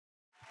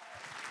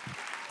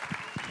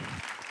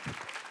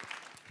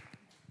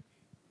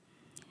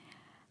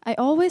I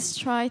always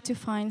try to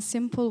find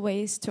simple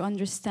ways to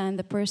understand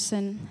the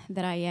person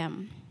that I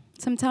am.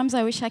 Sometimes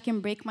I wish I can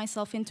break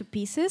myself into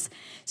pieces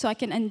so I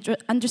can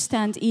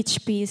understand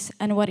each piece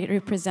and what it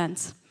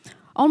represents.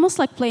 Almost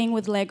like playing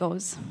with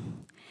Legos.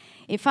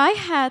 If I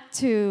had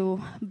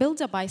to build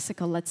a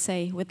bicycle, let's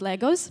say, with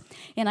Legos,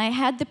 and I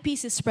had the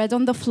pieces spread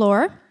on the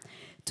floor,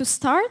 to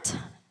start,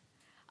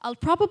 I'll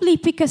probably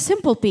pick a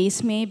simple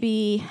piece,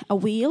 maybe a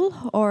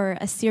wheel or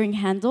a steering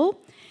handle,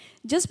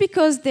 just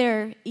because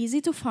they're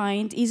easy to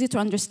find, easy to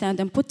understand,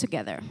 and put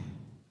together.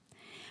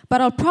 But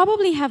I'll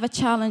probably have a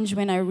challenge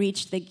when I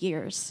reach the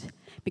gears,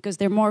 because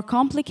they're more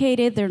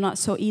complicated, they're not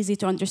so easy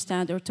to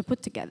understand or to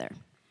put together.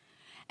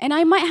 And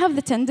I might have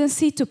the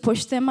tendency to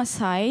push them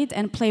aside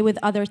and play with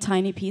other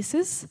tiny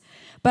pieces,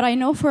 but I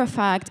know for a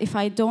fact if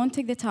I don't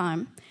take the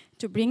time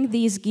to bring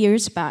these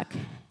gears back,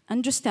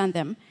 understand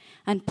them,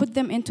 and put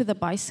them into the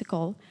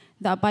bicycle,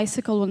 that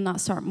bicycle will not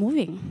start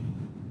moving.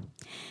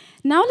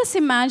 Now let's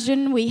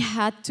imagine we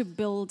had to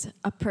build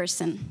a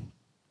person.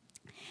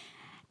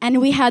 And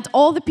we had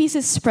all the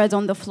pieces spread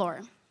on the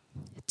floor.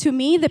 To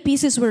me, the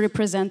pieces will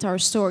represent our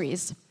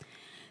stories.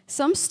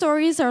 Some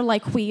stories are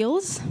like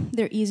wheels.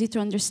 They're easy to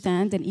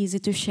understand and easy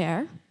to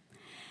share.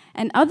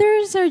 And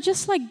others are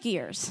just like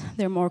gears.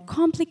 They're more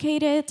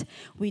complicated,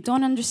 we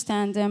don't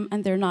understand them,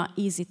 and they're not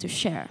easy to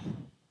share.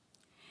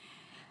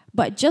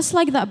 But just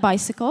like that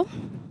bicycle,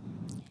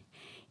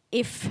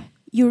 if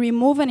you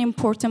remove an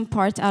important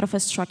part out of a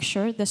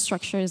structure, the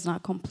structure is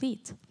not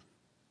complete.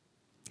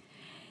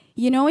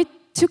 You know, it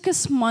took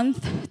us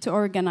month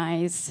and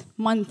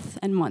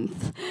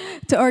month,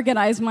 to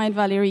organize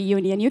Mindvalley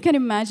reunion. You can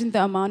imagine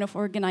the amount of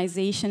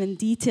organization and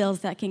details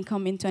that can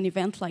come into an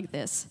event like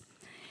this.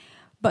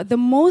 But the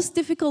most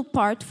difficult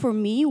part for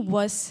me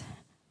was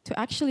to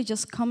actually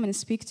just come and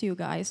speak to you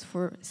guys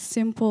for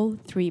simple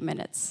 3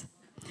 minutes.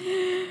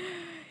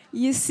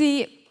 You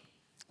see,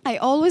 I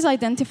always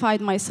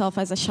identified myself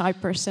as a shy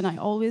person. I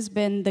always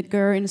been the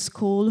girl in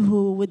school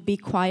who would be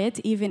quiet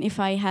even if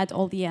I had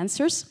all the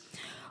answers.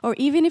 Or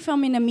even if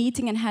I'm in a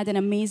meeting and had an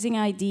amazing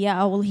idea,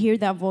 I will hear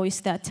that voice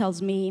that tells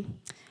me,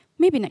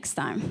 maybe next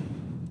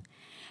time.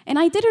 And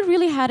I didn't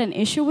really have an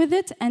issue with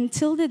it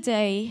until the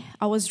day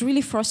I was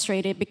really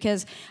frustrated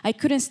because I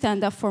couldn't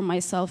stand up for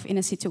myself in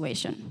a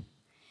situation.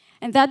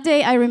 And that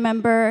day, I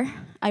remember,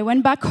 I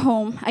went back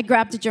home, I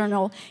grabbed a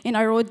journal, and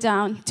I wrote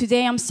down,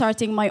 today I'm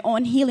starting my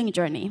own healing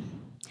journey.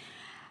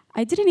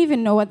 I didn't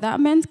even know what that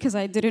meant because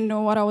I didn't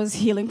know what I was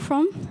healing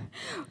from.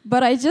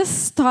 But I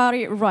just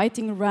started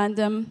writing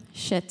random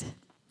shit.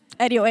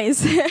 Anyways.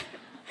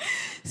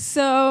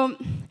 So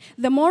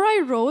the more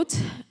I wrote,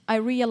 I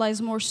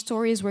realized more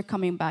stories were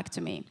coming back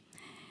to me.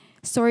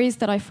 Stories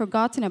that I've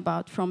forgotten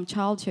about from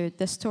childhood,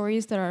 the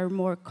stories that are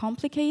more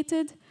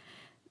complicated,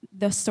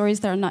 the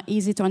stories that are not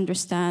easy to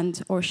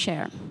understand or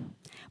share.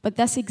 But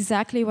that's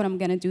exactly what I'm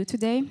going to do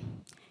today,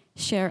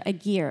 share a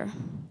gear.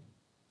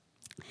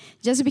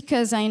 Just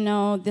because I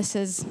know this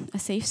is a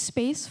safe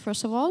space,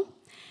 first of all,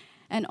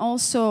 and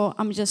also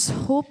I'm just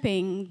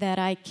hoping that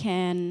I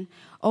can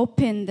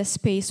open the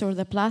space or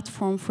the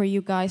platform for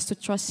you guys to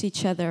trust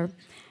each other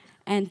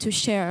and to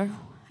share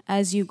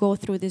as you go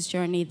through this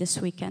journey this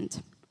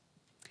weekend.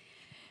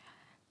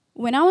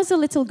 When I was a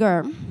little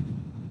girl,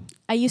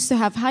 I used to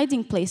have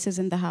hiding places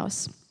in the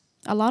house,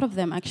 a lot of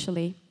them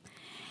actually.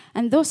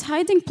 And those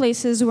hiding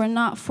places were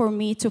not for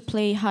me to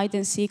play hide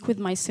and seek with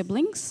my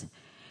siblings,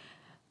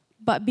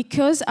 but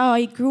because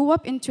I grew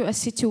up into a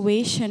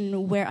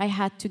situation where I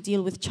had to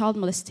deal with child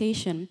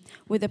molestation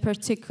with a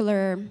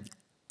particular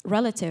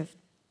relative.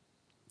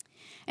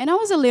 And I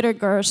was a little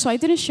girl, so I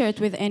didn't share it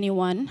with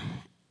anyone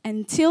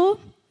until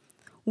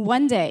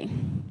one day.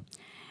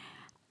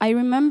 I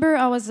remember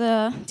I was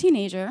a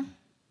teenager,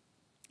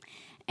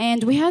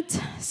 and we had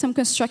some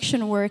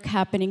construction work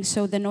happening,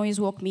 so the noise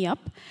woke me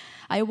up.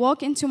 I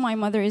walked into my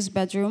mother's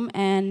bedroom,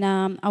 and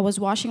I was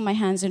washing my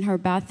hands in her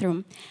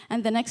bathroom.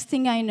 And the next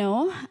thing I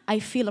know, I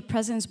feel a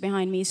presence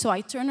behind me. So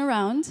I turn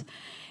around,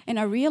 and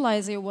I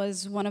realize it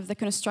was one of the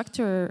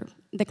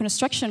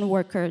construction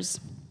workers.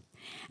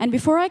 And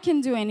before I can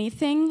do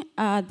anything,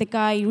 the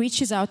guy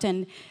reaches out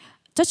and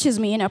touches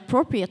me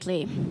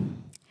inappropriately.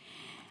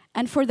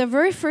 And for the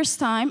very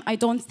first time, I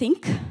don't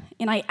think,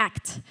 and I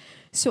act.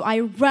 So I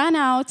ran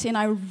out, and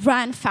I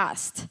ran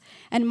fast.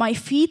 And my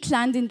feet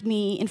landed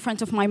me in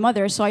front of my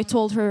mother, so I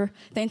told her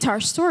the entire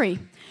story.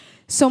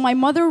 So my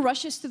mother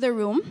rushes to the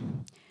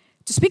room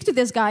to speak to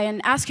this guy and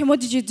ask him,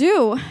 what did you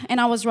do? And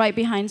I was right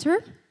behind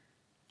her.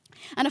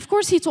 And of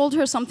course, he told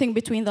her something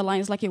between the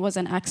lines, like it was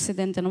an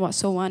accident and what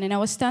so on. And I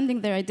was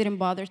standing there, I didn't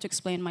bother to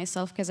explain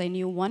myself because I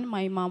knew, one,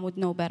 my mom would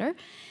know better.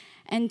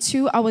 And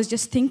two, I was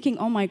just thinking,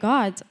 oh my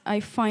God, I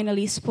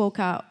finally spoke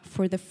out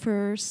for the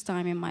first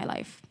time in my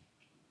life.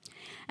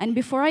 And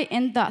before I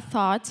end that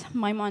thought,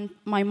 my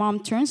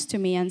mom turns to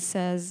me and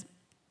says,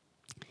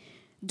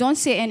 don't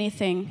say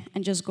anything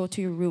and just go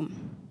to your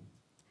room.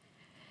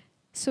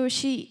 So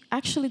she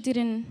actually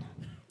didn't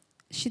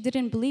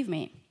believe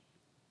me.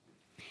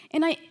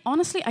 And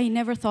honestly, I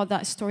never thought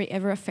that story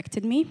ever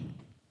affected me.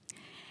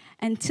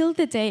 Until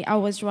the day I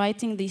was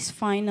writing these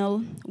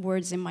final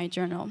words in my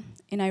journal,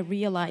 and I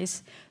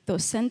realized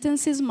those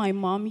sentences my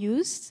mom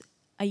used,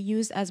 I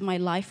used as my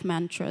life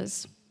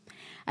mantras.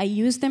 I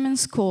used them in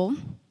school,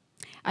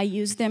 I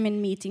used them in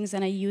meetings,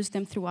 and I used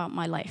them throughout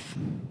my life.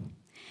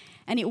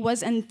 And it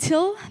was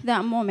until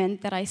that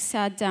moment that I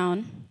sat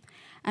down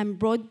and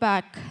brought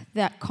back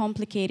that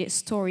complicated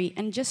story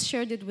and just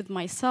shared it with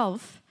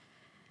myself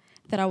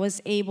that I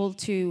was able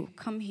to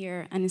come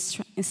here and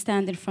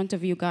stand in front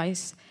of you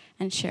guys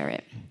and share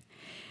it.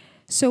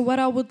 So what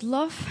I would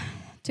love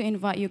to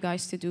invite you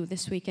guys to do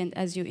this weekend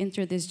as you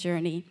enter this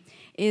journey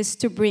is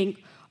to bring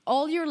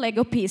all your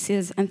Lego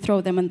pieces and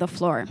throw them on the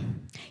floor.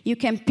 You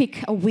can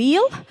pick a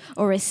wheel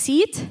or a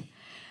seat,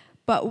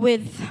 but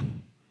with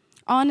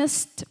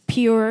honest,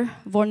 pure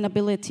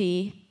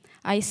vulnerability,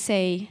 I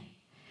say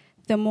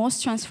the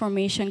most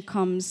transformation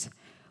comes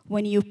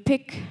when you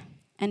pick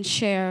and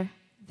share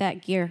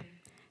that gear.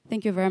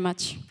 Thank you very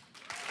much.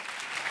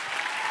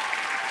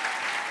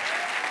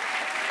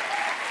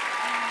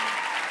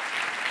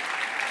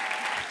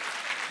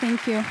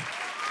 Thank you.